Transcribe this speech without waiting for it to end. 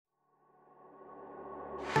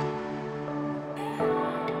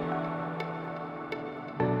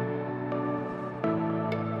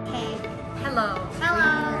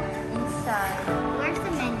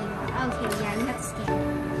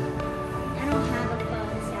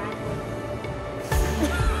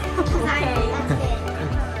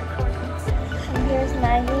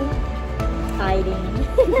exciting.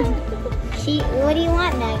 What do you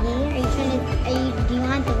want, Maggie? Do you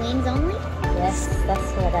want the wings only? Yes,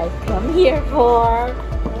 that's what I've come here for.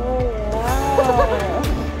 Oh, wow.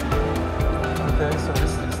 Okay, so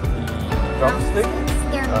this is the drumstick.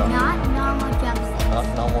 They're not normal drumsticks. Not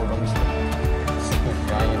normal drumstick. It's a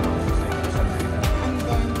giant drumstick for some reason. And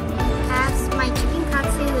then it has my chicken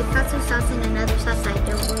katsu with katsu sauce and another sauce I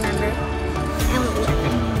don't remember. And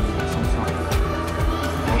Chicken, some sort.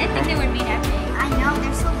 I didn't think they were made that big. I know,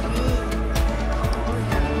 they're so big.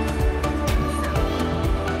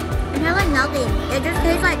 And they're like melting. It just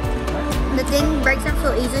tastes like the thing breaks up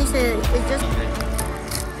so easily, so it just...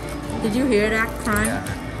 Did you hear that crunch? Yeah,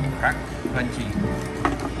 crack, crunchy.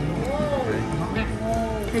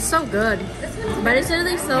 It's so good. But it's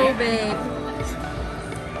really so big.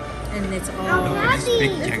 And it's all... This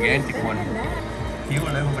big, gigantic one. Peel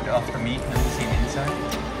a little bit off the meat and then see the inside.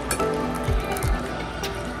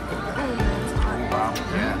 Wow,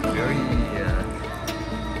 yeah, very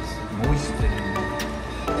moist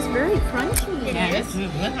and... It's very crunchy.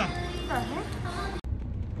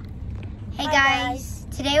 Hey guys,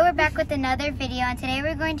 today we're back with another video, and today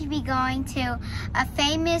we're going to be going to a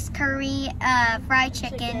famous Korean fried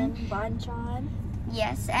chicken. BONCHon.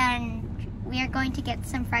 Yes, and we are going to get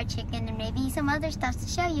some fried chicken and maybe some other stuff to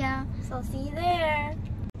show you. So see you there.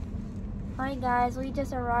 Hi guys, we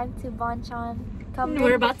just arrived to BONCHon.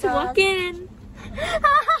 We're about to walk in.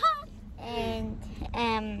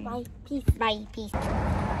 And Bye. Peace. bye, peace.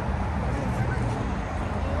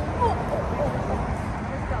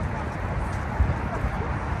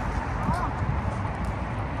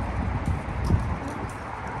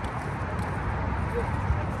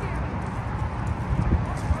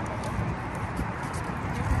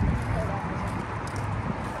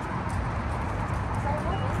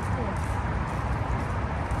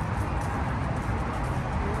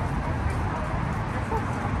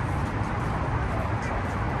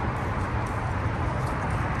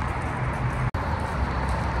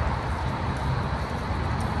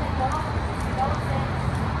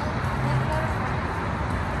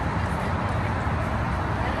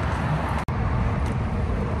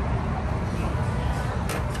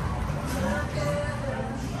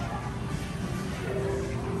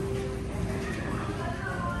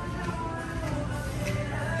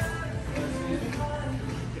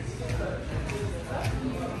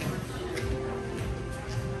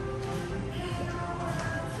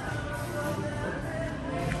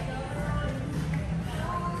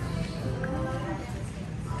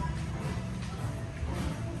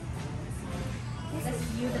 Let's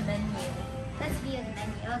view the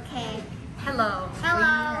menu. Okay. Hello.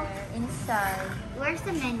 Hello. Inside. Where's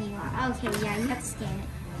the menu? Okay, yeah, you have to scan it.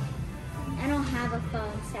 I don't have a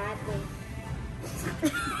phone, sadly.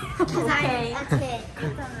 Okay. I'm a kid.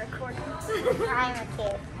 It's on recording. I'm a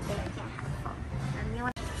kid. So I can't have a phone.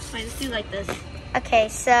 Wait, let's do like this. Okay,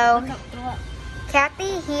 so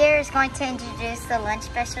Kathy here is going to introduce the lunch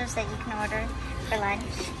specials that you can order for lunch.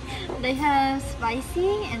 They have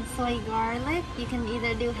spicy and soy garlic. You can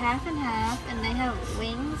either do half and half, and they have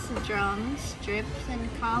wings, drums, strips, and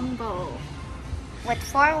combo. With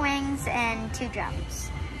 4 wings and 2 drums.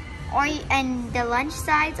 And the lunch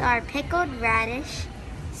sides are pickled radish,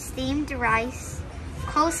 steamed rice,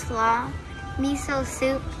 coleslaw, miso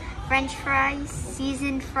soup, french fries,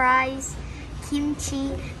 seasoned fries,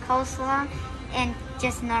 kimchi, coleslaw, and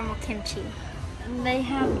just normal kimchi. And they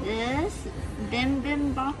have this,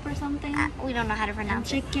 Bibimbap or something. We don't know how to And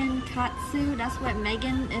pronounce it. chicken katsu. That's what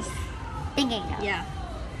Megan is. Thinking of. Yeah.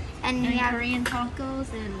 And we And have Korean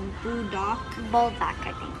tacos and buldak. buldak,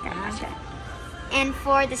 I think. I'm not sure. And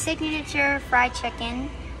for the signature fried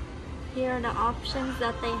chicken, Here are the options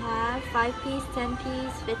that they have: 5-piece,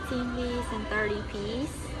 10-piece, 15-piece, and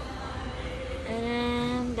 30-piece. And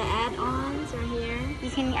then the add-ons are here.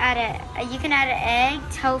 you can add an egg,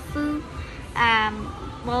 tofu,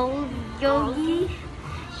 bulgogi,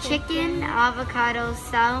 chicken, avocado,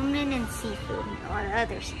 salmon, and seafood or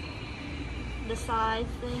others. The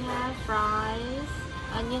sides they have: fries,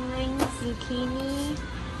 onion rings, zucchini,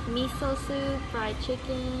 miso soup, fried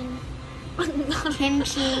chicken,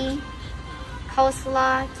 Kimchi,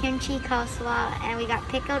 coleslaw, kimchi coleslaw, and we got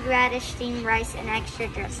pickled radish, steamed rice, and extra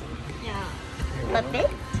dressing. yeah, Love it.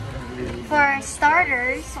 For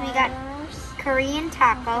starters, we got Korean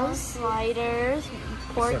tacos, sliders,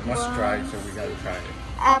 pork It's a must try, buns, so we gotta try it.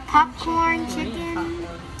 popcorn chicken,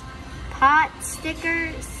 pot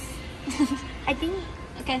stickers, I think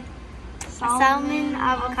okay, salmon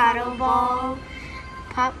avocado ball,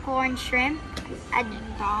 popcorn shrimp,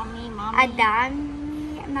 adami, mami,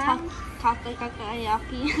 adami,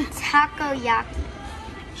 takoyaki, takoyaki,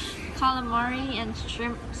 calamari and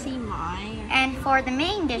shrimp siomai. And for the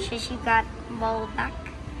main dishes, you got boiled duck,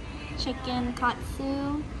 Chicken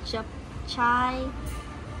katsu, japchae.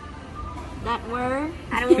 That word.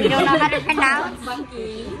 we don't know how to pronounce.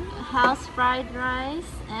 House fried rice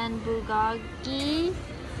and bulgogi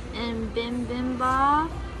and bibimbap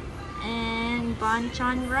and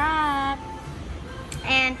BONCHON wrap.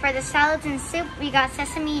 And for the salads and soup, we got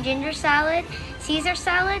sesame ginger salad, Caesar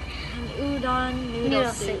salad, And udon noodle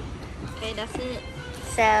soup. Okay, that's it.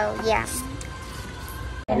 So yeah.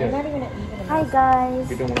 Hi guys.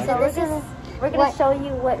 You don't like So it? we're gonna show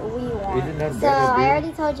you what we want. Isn't that So better, I dude?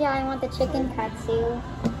 already told you I want the chicken katsu,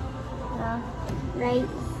 right?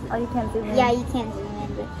 Oh, you can't zoom in. Yeah, you can't zoom in,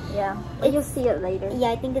 but Yeah. But you'll see it later.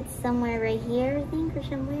 yeah, I think it's somewhere right here, I think, or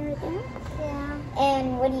somewhere right there. Yeah.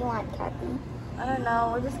 And what do you want, Kathy? I don't know.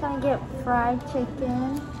 We're just gonna get fried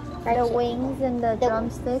chicken, Fried the chicken. wings, and the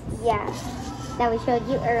drumsticks. Yeah, that we showed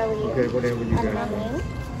you earlier. Okay, whatever you And got. then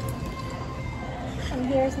And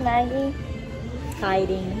here's Maggie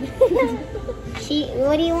hiding.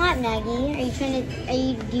 what do you want, Maggie? Are you trying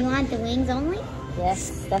to? Do you want the wings only?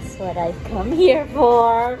 Yes, that's what I've come here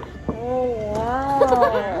for. Oh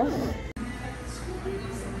wow.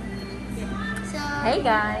 So Hey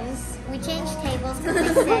guys. we changed tables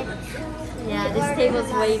because we said Yeah, this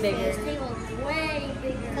table's way bigger. this table's way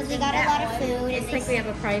bigger because we got a lot of food. It's and like we have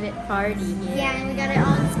a private party here. yeah, and we got it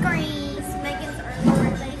on screen. Megan's early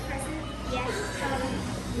birthday present. Yes.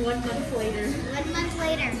 1 month later. 1 month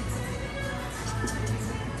later.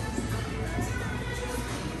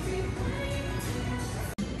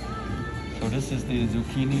 So this is the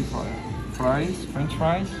zucchini fries, French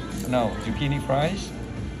fries? No, zucchini fries.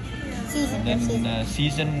 Season. And season. then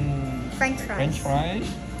seasoned French fries. French fries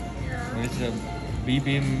with the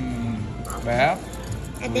bibimbap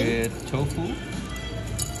And then with tofu.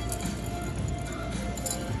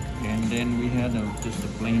 And then we had just a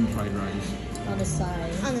plain fried rice. On the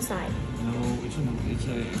side. on the side. No,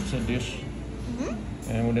 it's a dish. Mhm.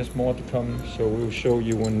 And there's more to come, so we'll show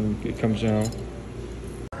you when it comes out.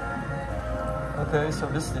 Okay, so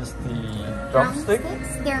this is the drumstick. Drumsticks?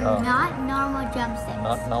 They're Oh. not normal drumsticks.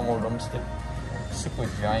 Not normal drumstick. Super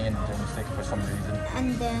giant drumstick for some reason.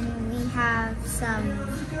 And then we have some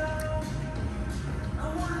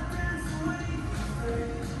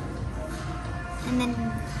and then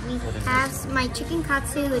we What is have my chicken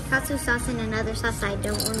katsu with katsu sauce and another sauce I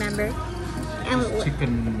don't remember. And It's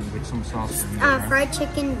chicken with some sauce in there. right? fried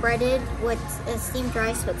chicken breaded with steamed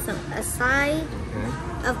rice with a side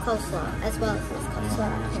Okay. of coleslaw as well as There's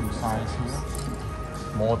coleslaw. some sides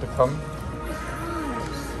here. More to come.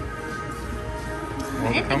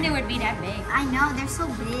 I didn't think they would be that big. I know, they're so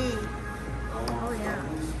big. Oh yeah.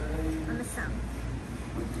 I miss some.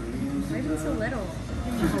 Why are they so little?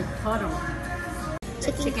 Oh, puddle.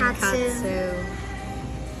 Chicken katsu.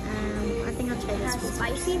 I think I'll try this one.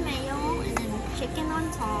 Spicy mayo and then chicken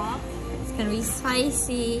on top. It's gonna be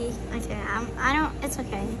spicy. Okay, I don't, it's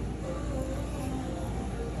okay.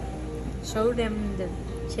 Show them the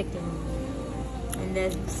chicken and the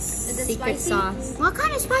secret spicy? sauce. What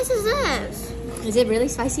kind of spice is this? Is it really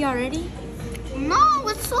spicy already? No,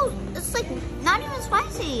 it's like not even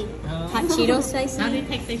spicy. Hot Cheeto spicy?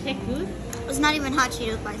 It's not even hot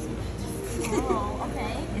Cheeto spicy. Oh,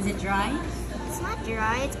 okay. Is it dry? It's not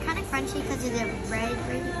dry. It's kind of crunchy because of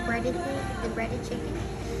the breaded chicken.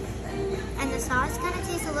 And the sauce kind of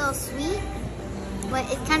tastes a little sweet, but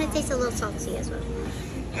it kind of tastes a little salty as well.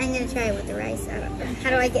 I'm gonna try it with the rice. I don't know. How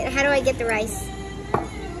do I get the rice?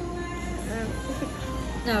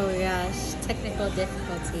 Oh gosh, technical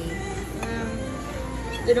difficulty.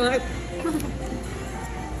 You know what?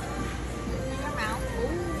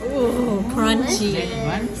 Ooh,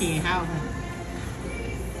 crunchy.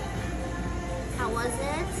 How was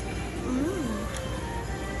it?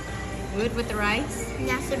 Good with the rice?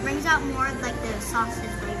 Yes, it brings out more of like the sausage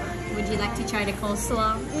flavor. Would you like to try the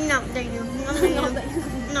coleslaw? No, thank you. No, thank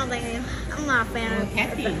you. No, thank you. I'm not a fan of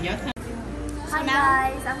it. Hi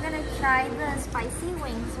guys, I'm gonna try the spicy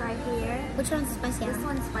wings right here. Which one's spicy? This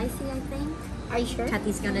one's spicy, I think. Are you sure?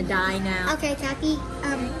 Kathy's gonna die now. Okay, Kathy.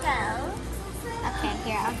 Go. Okay,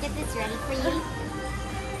 here, I'll get this ready for you.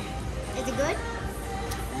 Is it good?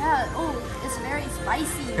 Yeah. Oh, it's very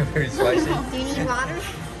spicy. Very spicy. Do you need water?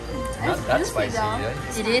 Not that juicy, spicy, though.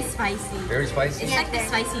 right? It is spicy. Very spicy. It's Yeah, like the very.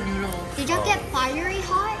 spicy noodles. Did you get fiery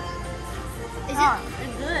hot? Is Oh,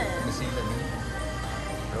 it's good. Let me see, let me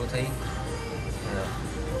rotate.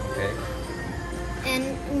 Yeah. Okay. it? And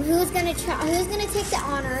who's gonna try? Who's gonna take the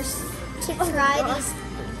honors to try these?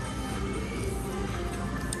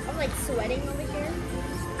 I'm like sweating over here.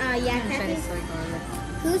 Yeah, I'm gonna try Kathy. the soy garlic.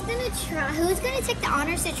 Who's gonna take the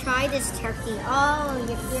honors to try this turkey? Oh,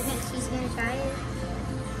 she's gonna try it.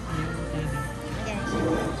 Okay, she's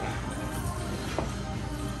gonna try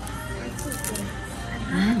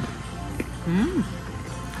it.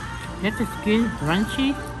 Get the skin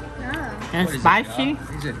crunchy Oh. and What is it, spicy.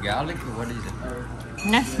 Is it garlic or what is it?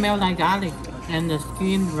 That smells like garlic. And the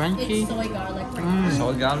skin crunchy. It's soy garlic.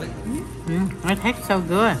 Soy garlic? It tastes so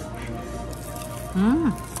good.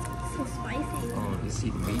 So spicy. Oh, this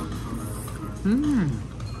is meat.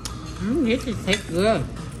 This is tastes good.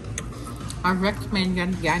 I recommend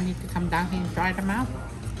y'all need to come down here and try them out.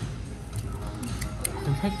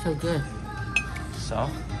 It tastes so good.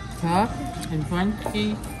 Soft. Soft and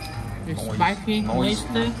crunchy. It's spicy, Moist,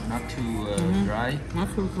 moist. not too dry. Not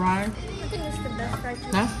too dry. I think it's the best fried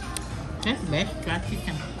chicken. That's the best fried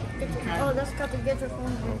chicken. Oh, that's got the good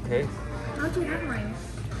phone. Okay. How'd you have mine?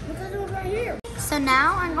 Because it was right here. So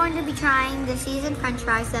now I'm going to be trying the seasoned french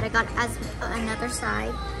fries that I got as another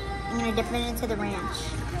side. I'm gonna dip it into the ranch.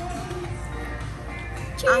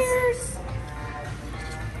 Cheers!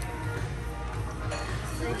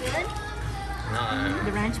 Very good. No,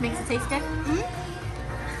 The ranch makes it taste good.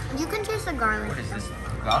 You can taste the garlic. what is this?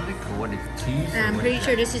 Garlic or what is cheese? I'm pretty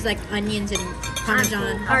sure this is like onions and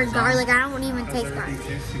parmesan. Or garlic. I don't even taste garlic.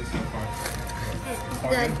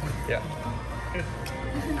 Good. Yeah.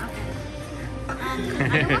 I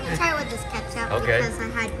want to try with this ketchup Okay. because I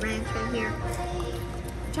had ranch right here.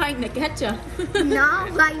 Trying the ketchup. No,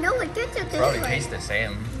 but I know what ketchup tastes Probably like. tastes the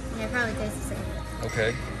same. Yeah, it probably tastes the same.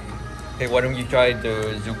 Okay. Hey, why don't you try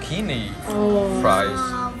the zucchini Oh. fries?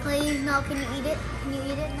 Oh, please, no. Can you eat it? Can you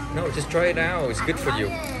eat it? No. No, just try it out. It's good for you.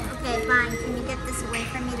 Okay, fine. Can you get this away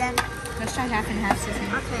from me then? Let's try half and half, Sissy.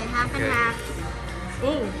 Okay, half and Okay. half.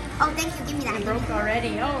 Oh, Oh, thank you. Give me that. broke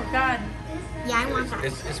already. Oh, God. Yeah, I want that.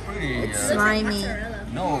 It's pretty. Slimy.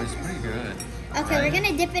 No, it's pretty good. Okay, we're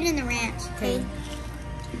gonna dip it in the ranch. Okay.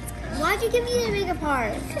 Why'd you give me the bigger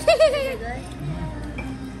part?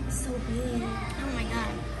 So big. Oh my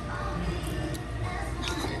god.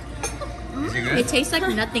 Is it It good? tastes like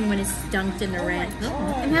nothing when it's dunked in the ranch. It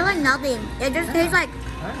tastes like nothing. It just tastes like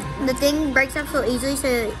the thing breaks up so easily, so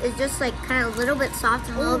it's just like kind of a little bit soft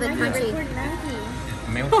and a little bit crunchy. It's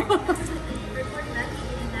melting.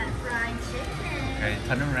 Okay,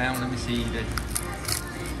 turn around. Let me see that.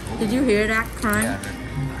 Did you hear that crunch? Yeah,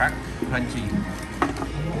 the crack, crunchy.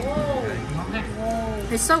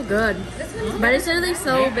 It's so good. But it's really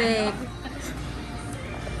so big.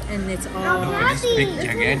 And it's all... Look at this big,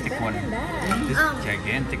 gigantic one. This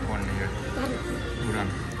gigantic one here. Hold on.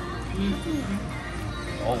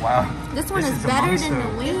 Oh wow. This one is a better than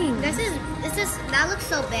monster. the wing. This is, that looks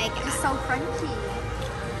so big. It's so crunchy.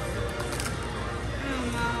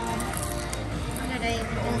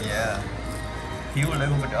 Oh yeah. Peel a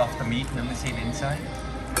little bit off the meat. Let me see the inside.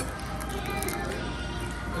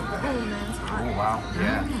 Oh wow.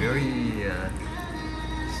 Yeah, very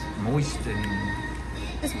moist and.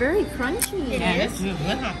 It's very crunchy. Yeah, that's good.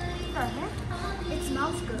 It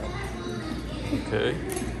smells good. Okay.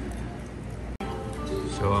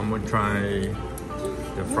 So I'm gonna try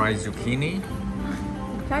the fried zucchini.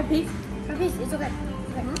 Try a piece. Try piece, it's okay.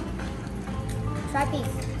 Try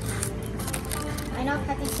piece. I know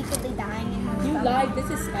Peppy's secretly dying in her You stomach. lied. This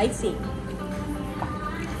is spicy. Is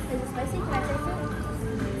it spicy? Can I taste it?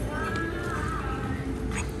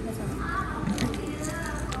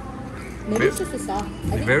 Maybe it's just the sauce.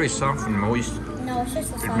 It's very soft and moist. No, it's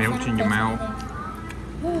just the sauce. It melts in your mouth.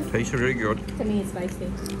 Anything. Tastes really good. To me, it's spicy.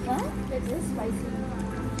 What? It is spicy.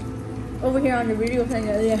 Over here on the video thing,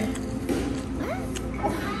 yeah.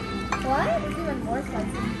 What? It's even more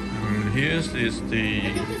spicy. And here's is the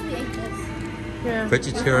Because we ate this. Yeah.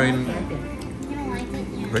 vegetarian You don't like it?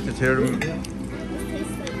 Yeah. vegetarian It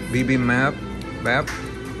tastes like... Bibimbap.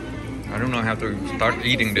 I don't know how to start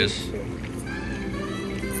eating this.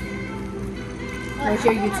 Where's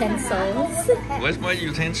your utensils? Where's my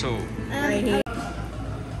utensil? Right here.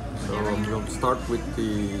 So I'm going to start with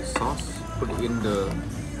the sauce. Put it in the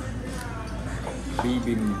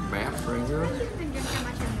Bibimbap right here.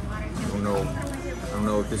 I don't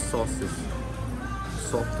know if this sauce is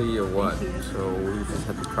salty or what. So we just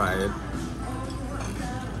have to try it.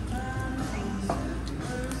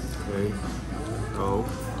 Okay. So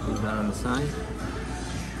leave that on the side.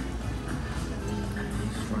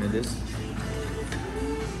 Let's try this.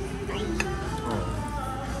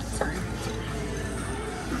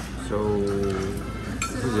 So,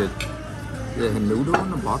 what is it? The noodle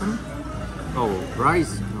on the bottom? Oh,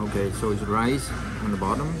 rice. Okay, so it's rice on the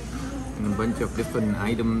bottom and a bunch of different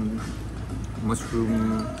items: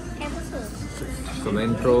 mushroom,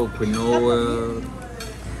 cilantro, quinoa,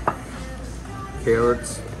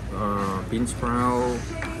 carrots, bean sprout,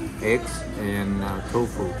 eggs, and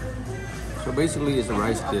tofu. So basically, it's a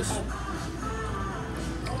rice dish.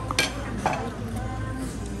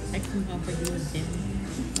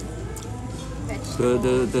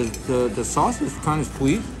 The sauce is kind of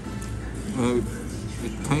sweet.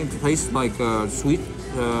 It kind of tastes like sweet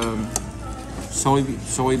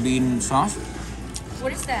soybean sauce.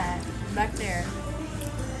 What is that back there?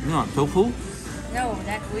 No, tofu. No,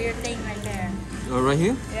 that weird thing right there. Right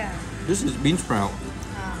here. Yeah. This is bean sprout.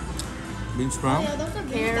 Bean sprout. Yeah, those are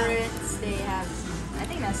Carrots. They have. I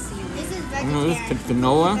think that's seaweed. This is No, this vegetarian. is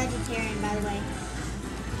quinoa. Vegetarian, by the way.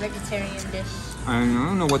 Vegetarian dish. I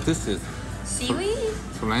don't know what this is. Seaweed?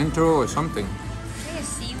 Cilantro or something. I think it's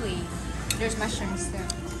seaweed. There's mushrooms there.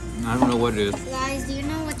 I don't know what it is. Guys, do you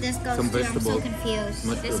know what this goes Some to? I'm vegetable. so confused.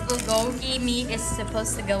 This bulgogi meat is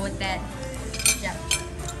supposed to go with that. Yeah.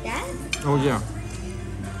 That? Oh yeah.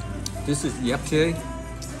 This is japchae,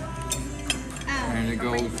 Oh. and it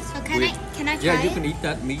goes. So can with, I try Yeah, you it? can eat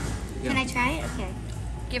that meat. Can I Yeah. try it? Okay.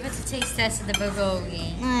 Give us a taste test of the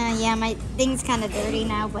bulgogi. Yeah, my thing's kind of dirty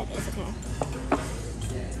now, but it's okay.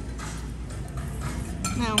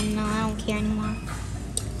 Oh no, I don't care anymore.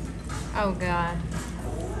 Oh god.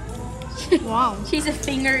 Wow. She's a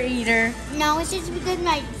finger eater. No, it's just because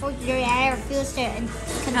my fork's dirty. I refuse to.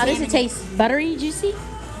 How does it taste? Buttery, juicy?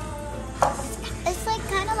 It's like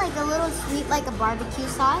kind of like a little sweet, like a barbecue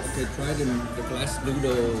sauce. Okay, try the glass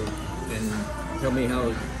noodle and tell me how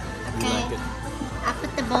you Okay. like it. I'll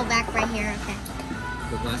put the bowl back right here. Okay.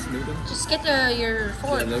 The glass noodle. Just get your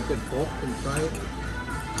fork. Yeah, like a fork and try it.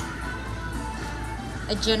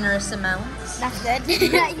 A generous amount. That's good.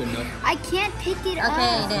 That's enough. I can't pick it up.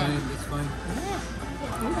 Okay, It's then. fine. It's fine.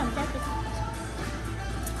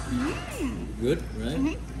 Good,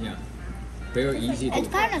 right? Yeah. Very easy to It's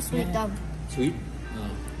kind of sweet though. sweet.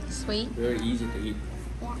 Sweet. Very easy to eat.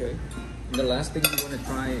 Okay. And the last thing you want to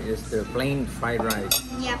try is the plain fried rice.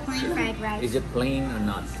 Yeah, plain fried rice. Is it plain or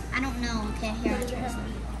not? I don't know. Okay, here I'll try some.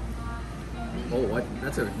 Oh, what?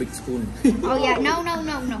 That's a big spoon. Oh yeah, no.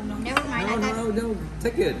 Never mind. I got No.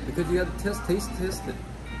 Take it because you have to taste it.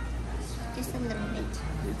 just a little bit.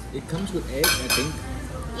 It comes with egg, I think.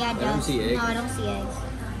 Yeah, it I don't does. see egg. No, I don't see eggs.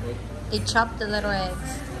 They chopped the little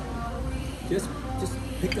eggs. Just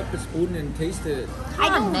pick up the spoon and taste it. I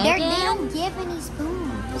Come on, don't. They Megan. don't give any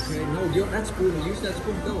spoons. Okay, no, that spoon. Use that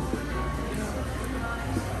spoon. Go.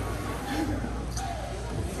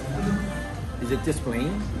 Is it just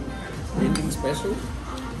plain? Anything special?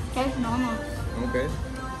 Tastes normal. Okay.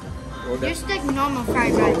 Well, that's Just like normal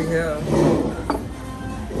fried all we rice. have.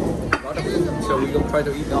 A lot of it. So we will try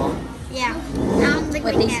to eat all. Yeah. I don't think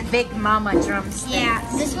With we these can. big mama drumsticks. Yeah,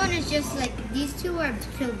 this one is just like these two are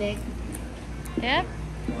too big. Yeah.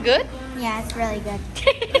 Good? Yeah, it's really good.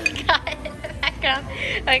 Got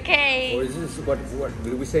it. Okay. Or is this what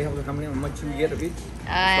did we say how much you get of each?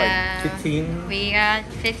 It's like 15, We got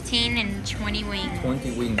 15 and 20 wings.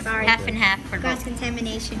 20 wings. Sorry. Half and half for Cross both.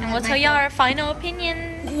 contamination. And we'll tell y'all our final opinion.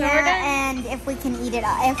 when we're done. Yeah, and if we can eat it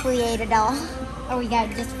all, if we ate it all, or we gotta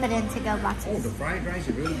just put it in to-go Oh, boxes. the fried rice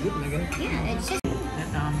is really good, Megan. Yeah, it's just.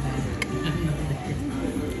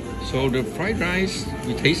 So the fried rice,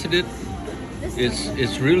 we tasted it.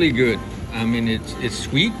 It's really good. I mean, it's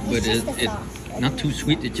sweet, but just the it sauce. not too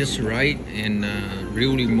sweet. It's just right and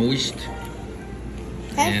really moist,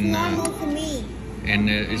 That's And, normal to me. and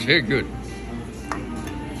it's very good.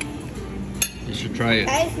 You should try it.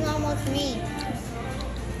 That is normal to me.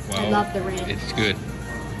 Wow, I love the ranch. It's good.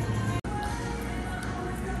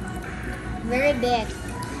 Very big.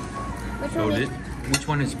 Which So one this, which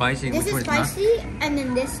one is spicy? This which is one is spicy, and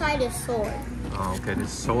then this side is soy. not? Oh, okay, the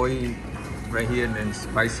soy right here, and then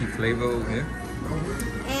spicy flavor over here.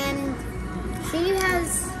 And she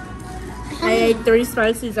has. I ate 3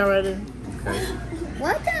 spices already. Okay.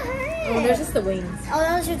 What the heck? Oh, there's just the wings. Oh,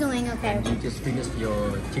 that was just doing okay. You just finished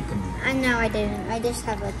your chicken. I know I didn't. I just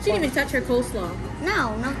have a. She didn't even touch her coleslaw.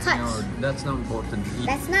 No touch. No, that's not important. Eat.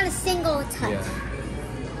 That's not a single touch. Yeah.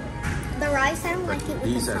 The rice, I don't like it with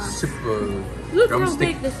These the are sauce. super Look how drumstick,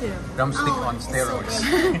 big this is. drumstick Oh, on it's so steroids.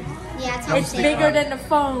 big. Yeah, it's It's how bigger than the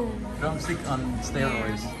phone. Drumstick on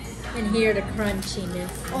steroids. And hear the crunchiness.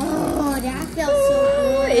 Oh, that feels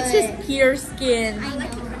so good. It's just pure skin. I know.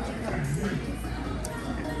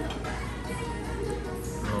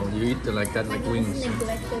 Oh, you eat it like that, like wings.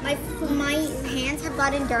 My hands have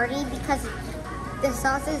gotten dirty because the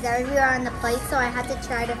sauce is everywhere on the plate, so I had to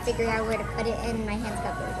try to figure out where to put it, and my hands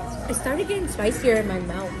got dirty. I started getting spicier in my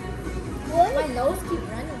mouth. My nose keep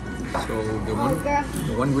running. So the Oh, girl.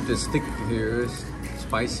 one with the stick here is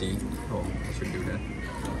spicy. Oh, I should do that.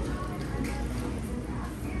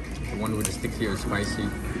 one with the stick here is spicy.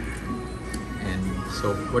 And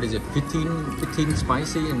so what is it? 15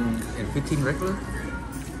 spicy and 15 regular?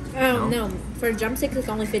 Oh no, for drumsticks it's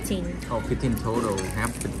only 15. Oh, 15 total.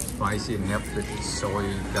 Half with spicy and half with soy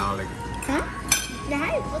garlic. Huh?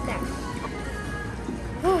 How do you put that?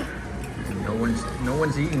 No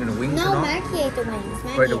one's eating the wings at No, all? Maggie ate the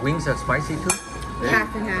wings. Wait, the wings are spicy too?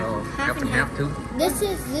 Half and half. Oh, Half half and and half too? This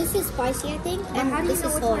is spicy, I think, and this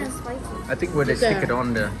is soy. I think where they stick it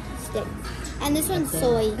on the Stick. And this one's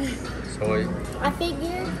soy. soy. I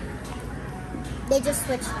figured they just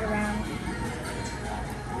switched around.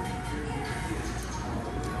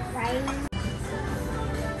 Right?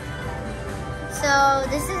 So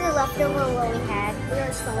this is a leftover what we had. We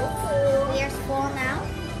are so full. We are full now.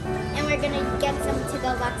 And we're gonna get some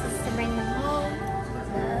to-go boxes to bring them home.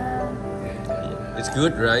 It's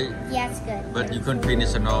good, right? Yeah, it's good. But you couldn't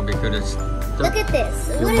finish it all because it's Look at this.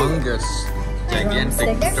 What is humongous,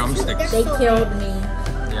 gigantic They're drumsticks. They so killed big. me.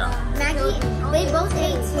 Yeah, Maggie, they both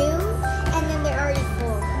ate two, and then they're already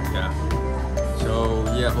full. yeah. So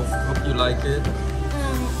yeah, hope you like it.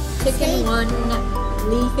 Chicken one,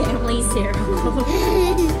 Lee family 0.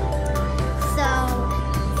 So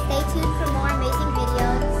stay tuned for more amazing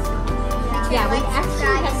videos. Yeah, we Like, actually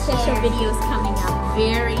subscribe, have and special share. videos coming up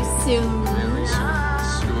very soon.